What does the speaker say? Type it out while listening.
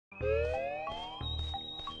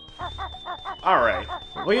Alright.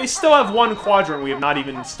 We still have one quadrant we have not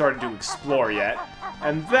even started to explore yet.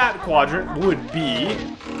 And that quadrant would be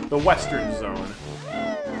the western zone,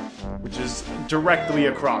 which is directly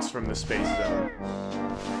across from the space zone.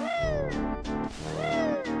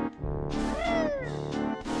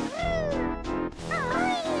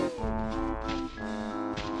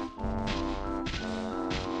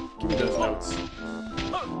 Give me those notes.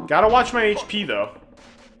 Gotta watch my HP, though.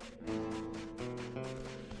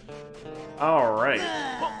 Alright.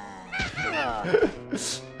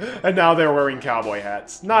 And now they're wearing cowboy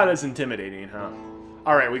hats. Not as intimidating, huh?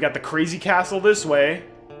 Alright, we got the crazy castle this way.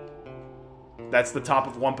 That's the top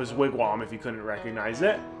of Wumpa's wigwam, if you couldn't recognize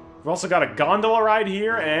it. We've also got a gondola ride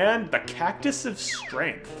here, and the Cactus of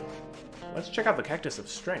Strength. Let's check out the Cactus of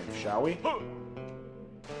Strength, shall we?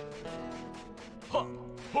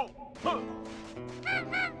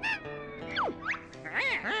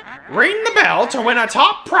 Ring the bell to win a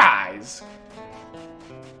top prize!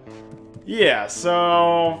 Yeah,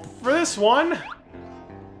 so for this one,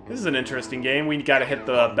 this is an interesting game. We gotta hit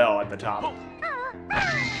the bell at the top.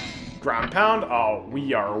 Ground pound? Oh,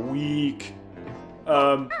 we are weak.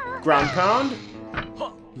 Ground pound?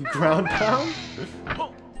 Ground pound?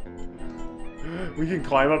 We can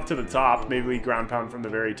climb up to the top. Maybe we ground pound from the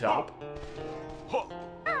very top.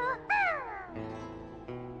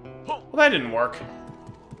 Well, that didn't work.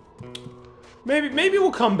 Maybe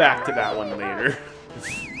we'll come back to that one later.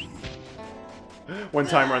 When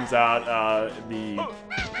time runs out, the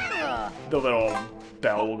little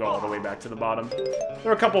bell will go all the way back to the bottom.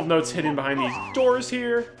 There are a couple of notes hidden behind these doors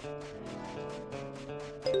here.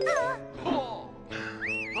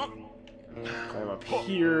 Climb up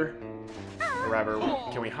here. Or rather,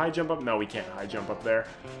 can we high jump up? No, we can't high jump up there.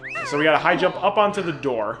 So we gotta high jump up onto the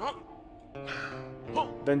door.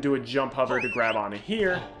 Then do a jump hover to grab onto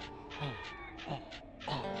here.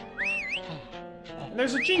 And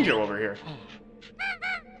there's a Jinjo over here.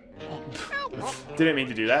 Didn't mean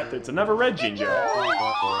to do that. It's another red Jinjo.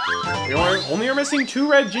 We only are missing 2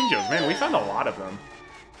 red Jinjos. Man, we found a lot of them.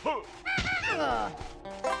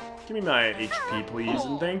 Give me my HP, please,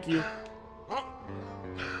 and thank you.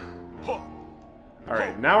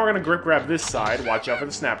 Alright, now we're gonna grab this side. Watch out for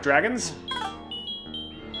the Snapdragons.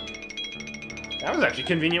 That was actually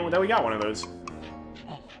convenient that we got one of those.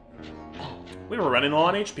 We were running low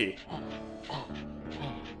on HP.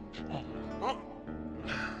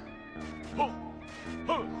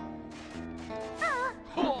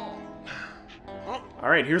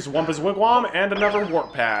 Alright, here's Wumpa's wigwam and another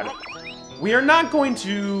warp pad. We're not going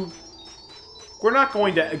to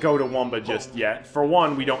go to Wumpa just yet. For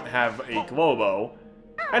one, we don't have a Globo.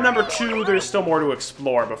 And number 2, there's still more to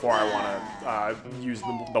explore before I want to use the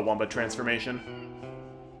Wumpa transformation.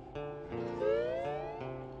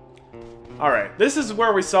 Alright, this is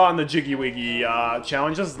where we saw in the Jiggy Wiggy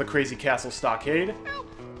challenge. This is the Crazy Castle Stockade.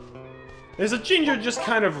 There's a Jinjo just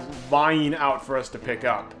kind of vying out for us to pick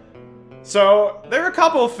up. So, there are a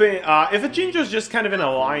couple of things. If a Jinjo's just kind of in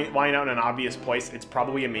a lying out in an obvious place, it's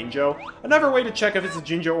probably a Minjo. Another way to check if it's a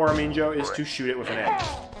Jinjo or a Minjo is to shoot it with an egg.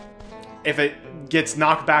 If it gets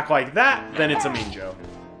knocked back like that, then it's a Minjo.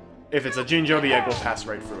 If it's a Jinjo, the egg will pass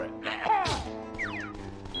right through it.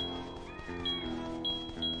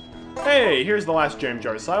 Hey, here's the last Jam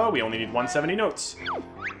Jar Silo. We only need 170 notes.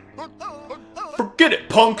 Forget it,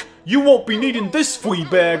 punk! You won't be needing this flea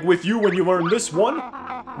bag with you when you learn this one!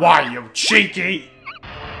 Why, you cheeky!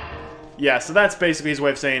 Yeah, so that's basically his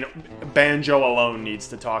way of saying Banjo alone needs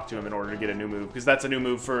to talk to him in order to get a new move, because that's a new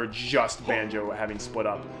move for just Banjo having split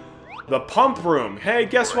up. The Pump Room. Hey,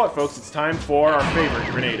 guess what, folks? It's time for our favorite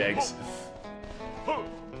grenade eggs.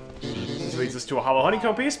 This leads us to a hollow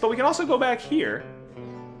honeycomb piece, but we can also go back here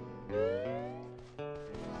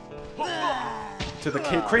to the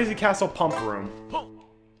Crazy Castle Pump Room.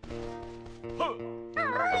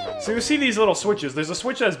 So you see these little switches. There's a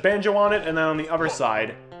switch that has Banjo on it, and then on the other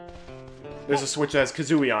side, there's a switch that has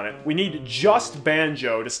Kazooie on it. We need just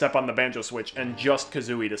Banjo to step on the Banjo switch, and just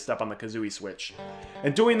Kazooie to step on the Kazooie switch.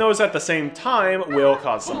 And doing those at the same time will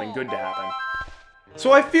cause something good to happen.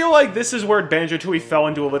 So I feel like this is where Banjo-Tooie fell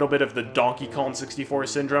into a little bit of the Donkey Kong 64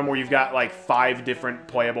 syndrome, where you've got like 5 different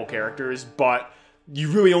playable characters, but you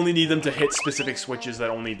really only need them to hit specific switches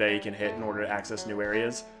that only they can hit in order to access new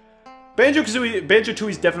areas. Banjo-Tooie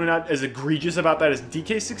is definitely not as egregious about that as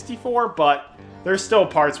DK64, but there's still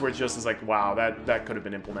parts where it's just is like, wow, that could have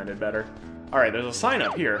been implemented better. Alright, there's a sign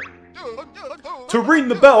up here. To ring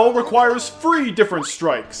the bell requires 3 different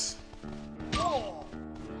strikes.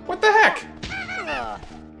 What the heck?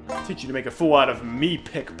 Teach you to make a fool out of me,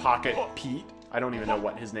 Pickpocket Pete. I don't even know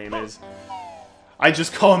what his name is. I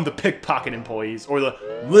just call them the pickpocket employees, or the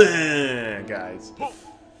bleh guys.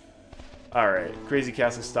 Alright, Crazy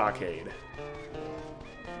Castle Stockade.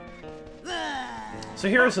 So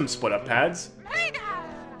here are some split-up pads.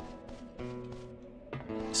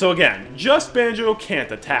 So again, just Banjo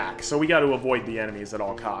can't attack, so we gotta avoid the enemies at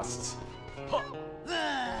all costs.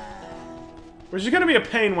 Which is gonna be a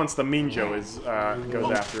pain once the Minjo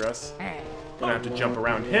goes after us. Gonna have to jump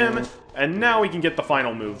around him, and now we can get the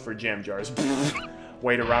final move for Jam Jars.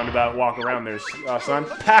 Way to roundabout walk around there, son.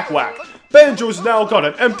 Pack Whack! Banjo's now got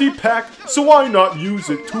an empty pack, so why not use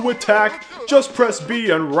it to attack? Just press B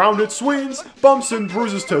and round it swings, bumps and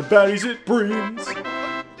bruises to baddies it brings.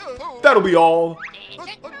 That'll be all.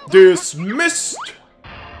 Dismissed!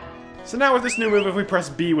 So now with this new move, if we press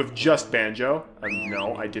B with just Banjo...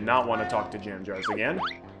 no, I did not want to talk to Jam Jars again.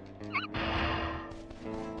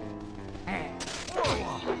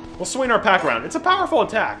 We'll swing our pack around. It's a powerful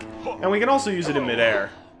attack, and we can also use it in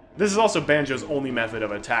midair. This is also Banjo's only method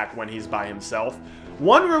of attack when he's by himself.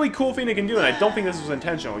 One really cool thing it can do, and I don't think this was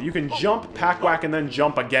intentional, you can jump, pack whack, and then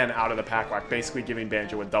jump again out of the pack whack, basically giving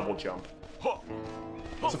Banjo a double jump.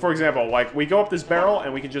 So for example, like, we go up this barrel,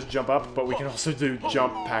 and we can just jump up, but we can also do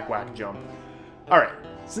jump, pack whack, jump. Alright,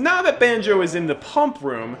 so now that Banjo is in the pump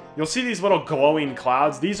room, you'll see these little glowing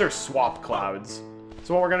clouds. These are swap clouds.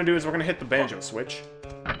 So what we're going to do is we're going to hit the Banjo switch.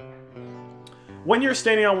 When you're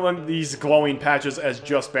standing on one of these glowing patches as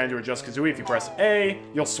just Banjo or just Kazooie, if you press A,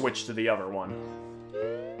 you'll switch to the other one.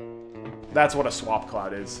 That's what a swap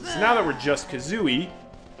cloud is. So now that we're just Kazooie,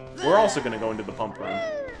 we're also going to go into the pump room.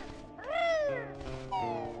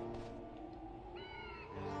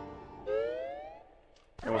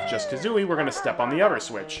 And with just Kazooie, we're going to step on the other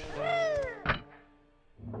switch.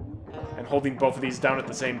 And holding both of these down at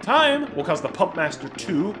the same time will cause the Pump Master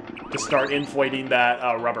 2 to start inflating that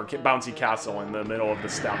rubber bouncy castle in the middle of the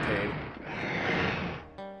stockade.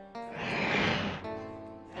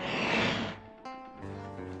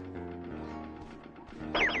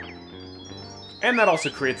 And that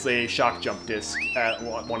also creates a shock jump disc at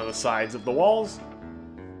one of the sides of the walls.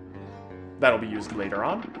 That'll be used later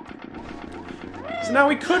on. So now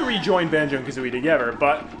we could rejoin Banjo and Kazooie together,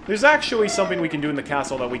 but there's actually something we can do in the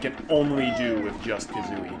castle that we can only do with just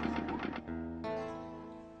Kazooie.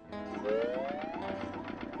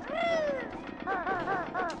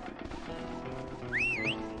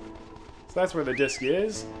 So that's where the disc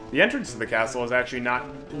is. The entrance to the castle is actually not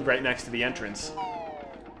right next to the entrance.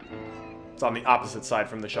 It's on the opposite side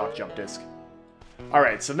from the shock jump disc.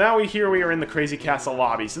 Alright, so now we are in the Crazy Castle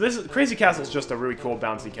lobby. So Crazy Castle is just a really cool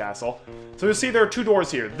bouncy castle. So you'll see there are two doors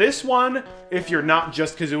here. This one, if you're not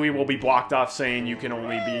just Kazooie, will be blocked off saying you can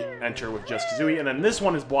only enter with just Kazooie. And then this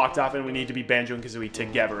one is blocked off and we need to be Banjo and Kazooie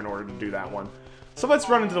together in order to do that one. So let's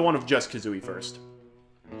run into the one of just Kazooie first.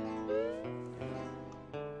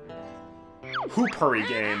 Hoop Hurry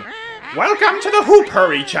game. Welcome to the Hoop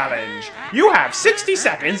Hurry Challenge! You have 60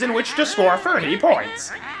 seconds in which to score 30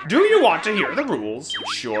 points. Do you want to hear the rules?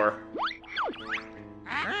 Sure.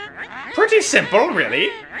 Pretty simple, really.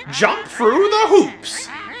 Jump through the hoops.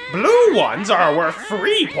 Blue ones are worth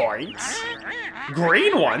 3 points.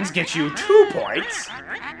 Green ones get you 2 points.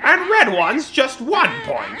 And red ones just 1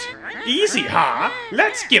 point. Easy, huh?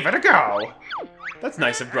 Let's give it a go. That's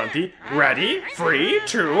nice of Grunty. Ready? 3,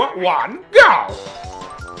 2, 1, go!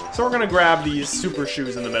 So we're going to grab these super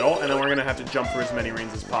shoes in the middle, and then we're going to have to jump through as many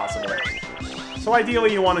rings as possible. So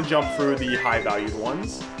ideally you want to jump through the high-valued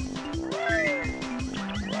ones,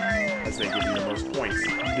 as they give you the most points.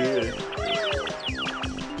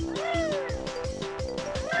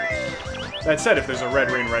 That said, if there's a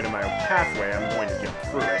red ring right in my pathway, I'm going to jump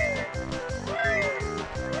through it.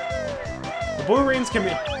 The blue rings can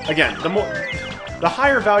be... Again, the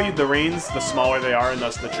higher valued the rings, the smaller they are, and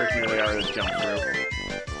thus the trickier they are to jump through.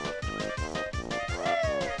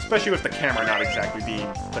 Especially with the camera not exactly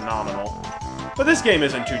being phenomenal. But this game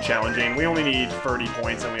isn't too challenging. We only need 30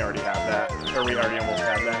 points and we already have that. Or we already almost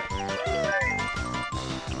have that.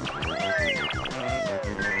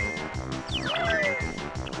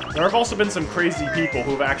 There have also been some crazy people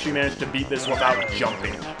who have actually managed to beat this without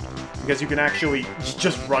jumping. Because you can actually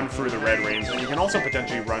just run through the red rings, and you can also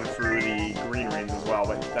potentially run through the green rings as well,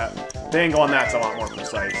 but the angle on that's a lot more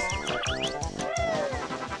precise.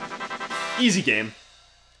 Easy game.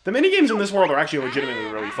 The minigames in this world are actually legitimately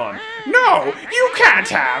really fun. No! You can't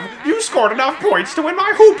have! You scored enough points to win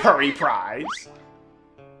my Hoop Hurry prize!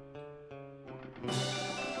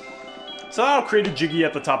 So that'll create a Jiggy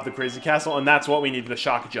at the top of the Crazy Castle, and that's what we need the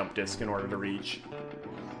shock jump disc in order to reach.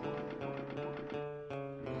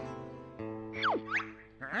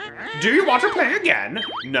 Do you want to play again?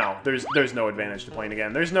 No, there's no advantage to playing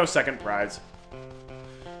again. There's no second prize.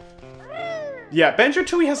 Yeah,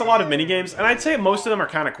 Banjo-Tooie has a lot of minigames, and I'd say most of them are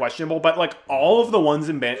kind of questionable, but, like, all of the ones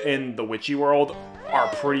in the Witchy world are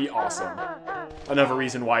pretty awesome. Another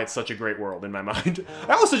reason why it's such a great world, in my mind.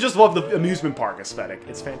 I also just love the amusement park aesthetic.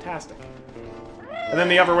 It's fantastic. And then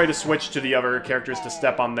the other way to switch to the other characters to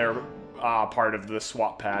step on their part of the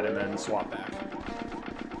swap pad and then swap back.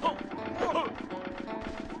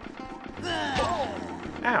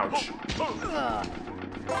 Ouch.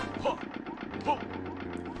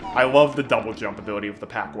 I love the double jump ability of the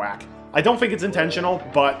pack whack. I don't think it's intentional,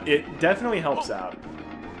 but it definitely helps out.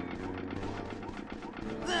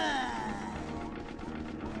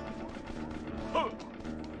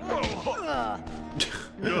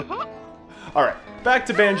 Alright, back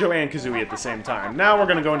to Banjo and Kazooie at the same time. Now we're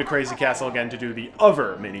gonna go into Crazy Castle again to do the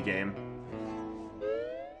other minigame.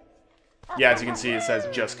 Yeah, as you can see, it says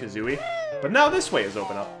just Kazooie. But now this way is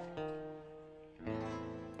open up.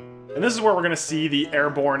 And this is where we're gonna see the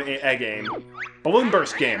airborne egg aim. Balloon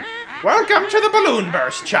Burst game. Welcome to the Balloon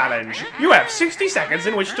Burst Challenge. You have 60 seconds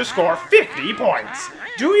in which to score 50 points.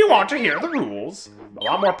 Do you want to hear the rules? A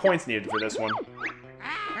lot more points needed for this one.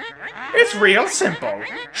 It's real simple.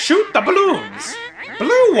 Shoot the balloons.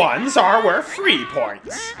 Blue ones are worth 3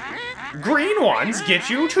 points. Green ones get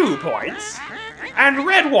you 2 points. And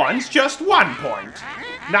red ones just 1 point.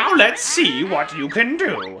 Now let's see what you can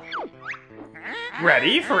do.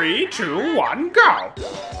 Ready, 3, 2, 1, go!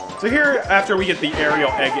 So here, after we get the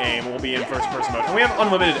aerial egg aim, we'll be in first-person mode. And we have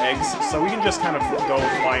unlimited eggs, so we can just kind of go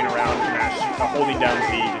flying around, holding down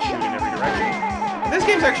Z to shoot in every direction. And this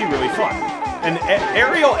game's actually really fun. And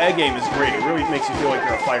aerial egg aim is great. It really makes you feel like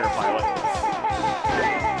you're a fighter pilot.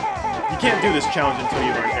 You can't do this challenge until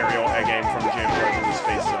you learn aerial egg aim from Jam in the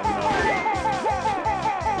Space Zone, though.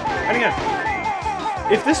 And again,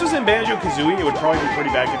 if this was in Banjo-Kazooie, it would probably be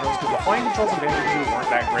pretty bad controls, because the flying controls in Banjo-Kazooie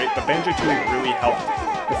weren't that great, but Banjo-Tooie really helped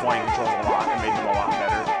the flying controls a lot and made them a lot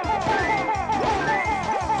better.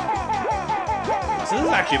 So this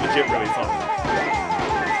is actually legit really fun.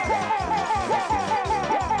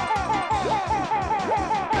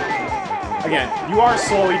 Again, you are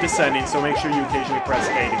slowly descending, so make sure you occasionally press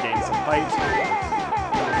A to gain some height,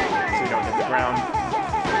 so you don't hit the ground.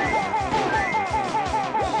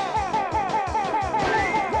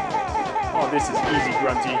 Oh, this is easy,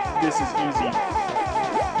 Grunty. This is easy.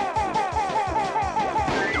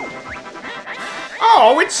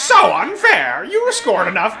 Oh, it's so unfair! You scored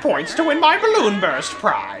enough points to win my Balloon Burst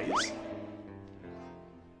prize!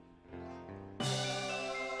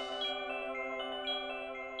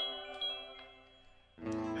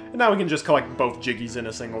 And now we can just collect both Jiggies in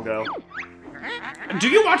a single go. Do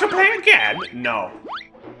you want to play again? No.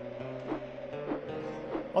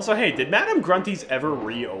 Also, hey, did Madame Grunty's ever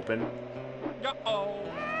reopen? Uh-oh.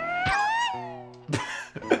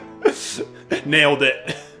 Nailed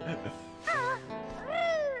it.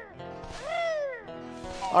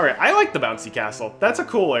 Alright, I like the Bouncy Castle. That's a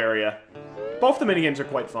cool area. Both the minigames are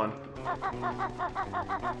quite fun.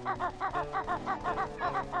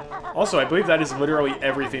 Also, I believe that is literally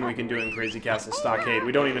everything we can do in Crazy Castle Stockade.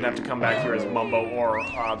 We don't even have to come back here as Mumbo or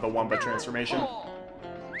the Wumba transformation.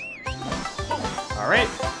 Alright,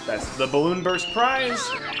 that's the Balloon Burst prize.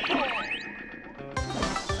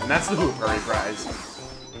 And that's the Hoop Hurry prize.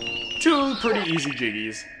 2 pretty easy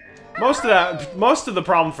Jiggies. Most of the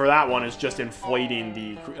problem for that one is just inflating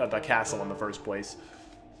the castle in the first place.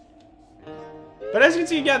 But as you can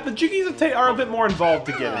see, yeah, the Jiggies are a bit more involved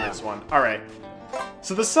to get in this one. Alright.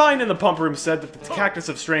 So the sign in the pump room said that the Cactus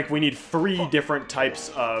of Strength, we need 3 different types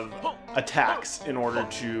of attacks in order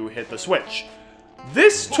to hit the switch.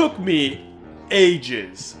 This took me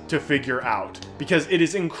ages to figure out, because it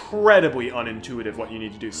is incredibly unintuitive what you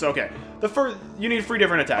need to do. So, okay, you need 3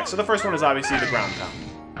 different attacks. So the first one is obviously the ground pound.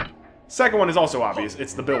 Second one is also obvious,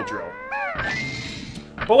 it's the bill drill.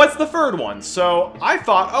 But what's the third one? So I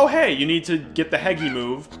thought, oh hey, you need to get the Heggy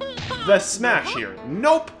move, the smash here.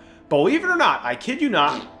 Nope. Believe it or not, I kid you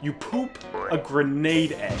not, you poop a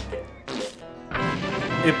grenade egg.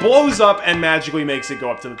 It blows up and magically makes it go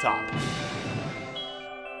up to the top.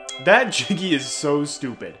 That Jiggy is so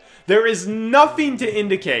stupid. There is nothing to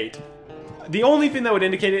indicate. The only thing that would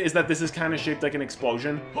indicate it is that this is kind of shaped like an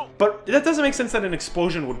explosion. But that doesn't make sense that an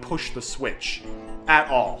explosion would push the switch. At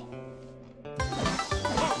all.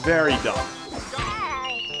 Very dumb.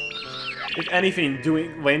 If anything,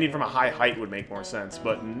 landing from a high height would make more sense,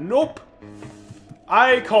 but nope.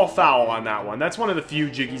 I call foul on that one. That's one of the few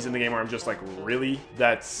Jiggies in the game where I'm just like, really?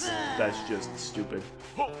 That's just stupid.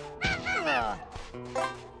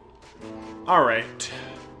 Alright.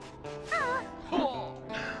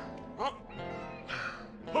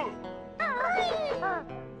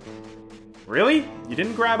 Really? You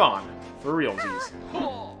didn't grab on. For realsies.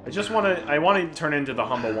 I want to turn into the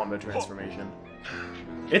Humble Wumba transformation.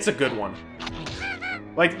 It's a good one.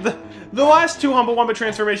 Like, the last two Humble Wumba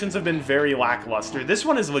transformations have been very lackluster. This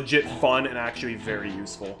one is legit fun and actually very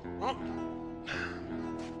useful.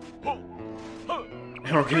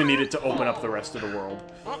 And we're gonna need it to open up the rest of the world.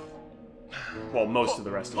 Well, most of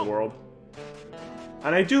the rest of the world.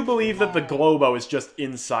 And I do believe that the Globo is just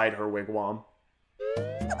inside her wigwam.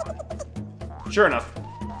 Sure enough.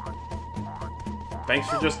 Thanks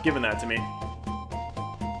for just giving that to me.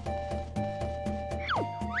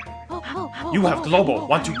 You have Globo.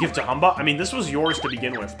 Want to give to Humba? I mean, this was yours to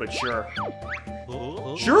begin with, but sure.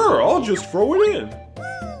 Sure, I'll just throw it in.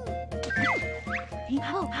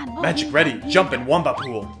 Magic ready. Jump in Wumba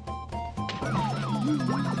pool.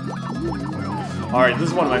 Alright, this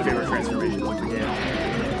is one of my favorite transformations of the game.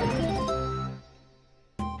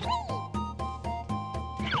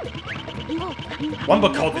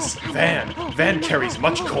 Wumba called this Van. Van carries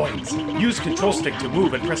much coins. Use control stick to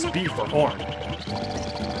move and press B for horn.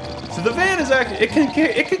 So the Van is actually,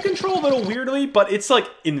 it can control a little weirdly, but it's like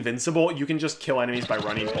invincible. You can just kill enemies by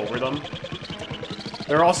running over them.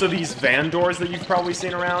 There are also these van doors that you've probably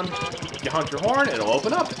seen around. You honk your horn, it'll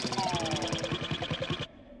open up.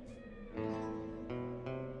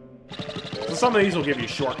 So some of these will give you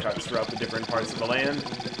shortcuts throughout the different parts of the land.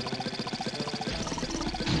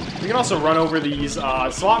 You can also run over these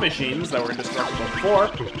slot machines that were indestructible before.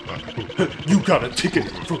 You got a ticket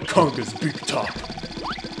for Conga's Big Top.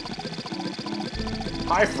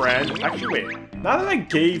 Hi, friend. Actually, wait. Now that I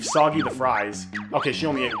gave Soggy the fries... Okay, she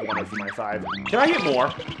only ate one of my 5. Can I get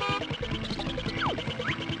more?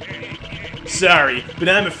 Sorry, but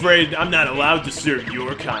I'm afraid I'm not allowed to serve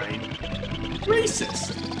your kind.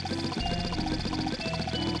 Racist.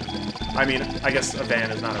 I mean, I guess a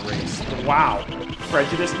van is not a race. But wow.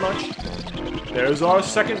 Prejudiced much? There's our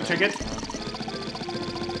second ticket.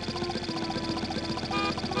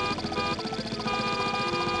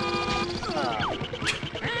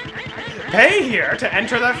 Pay here to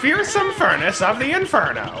enter the fearsome furnace of the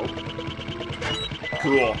Inferno.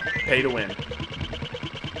 Cool. Pay to win.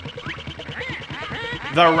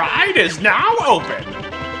 The ride is now open.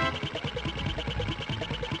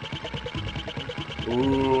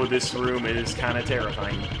 Ooh, this room is kind of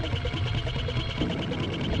terrifying.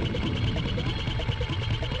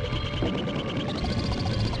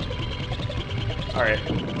 Alright.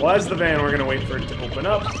 Well, as the van, we're gonna wait for it to open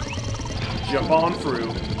up. Jump on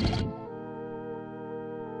through.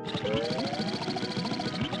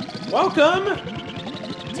 Welcome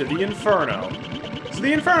to the Inferno. So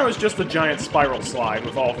the Inferno is just a giant spiral slide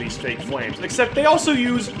with all these fake flames, except they also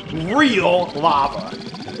use real lava.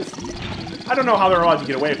 I don't know how they're allowed to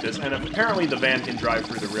get away with this, and apparently the van can drive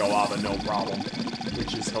through the real lava no problem,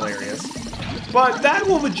 which is hilarious. But that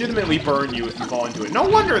will legitimately burn you if you fall into it. No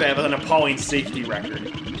wonder they have an appalling safety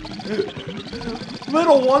record.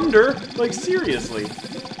 Little wonder, like seriously.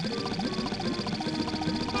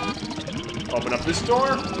 Open up this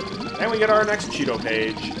door. And we get our next Cheeto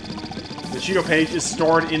page. The Cheeto page is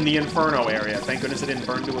stored in the Inferno area. Thank goodness it didn't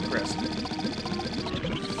burn to a crisp.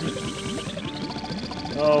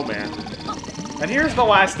 Oh, man. And here's the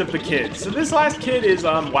last of the kids. So this last kid is,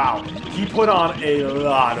 wow. He put on a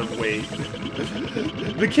lot of weight.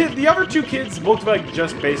 The other two kids looked like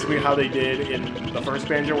just basically how they did in the first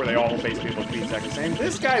Banjo, where they all basically looked the exact same.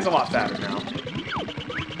 This guy's a lot fatter now.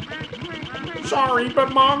 Sorry,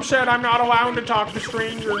 but Mom said I'm not allowed to talk to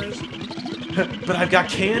strangers. But I've got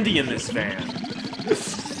candy in this van.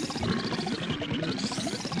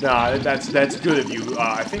 Nah, that's good of you.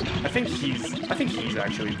 I think he's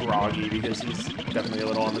actually groggy because he's definitely a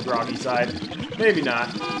little on the groggy side. Maybe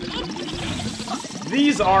not.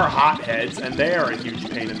 These are hotheads, and they are a huge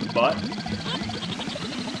pain in the butt.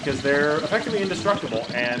 Because they're effectively indestructible,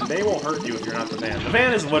 and they will hurt you if you're not the van. The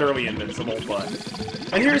van is literally invincible, but...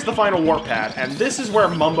 And here's the final warp pad, and this is where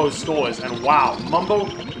Mumbo's skull is, and wow, Mumbo,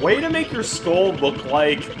 way to make your skull look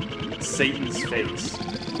like Satan's face.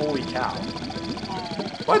 Holy cow.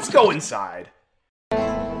 Let's go inside.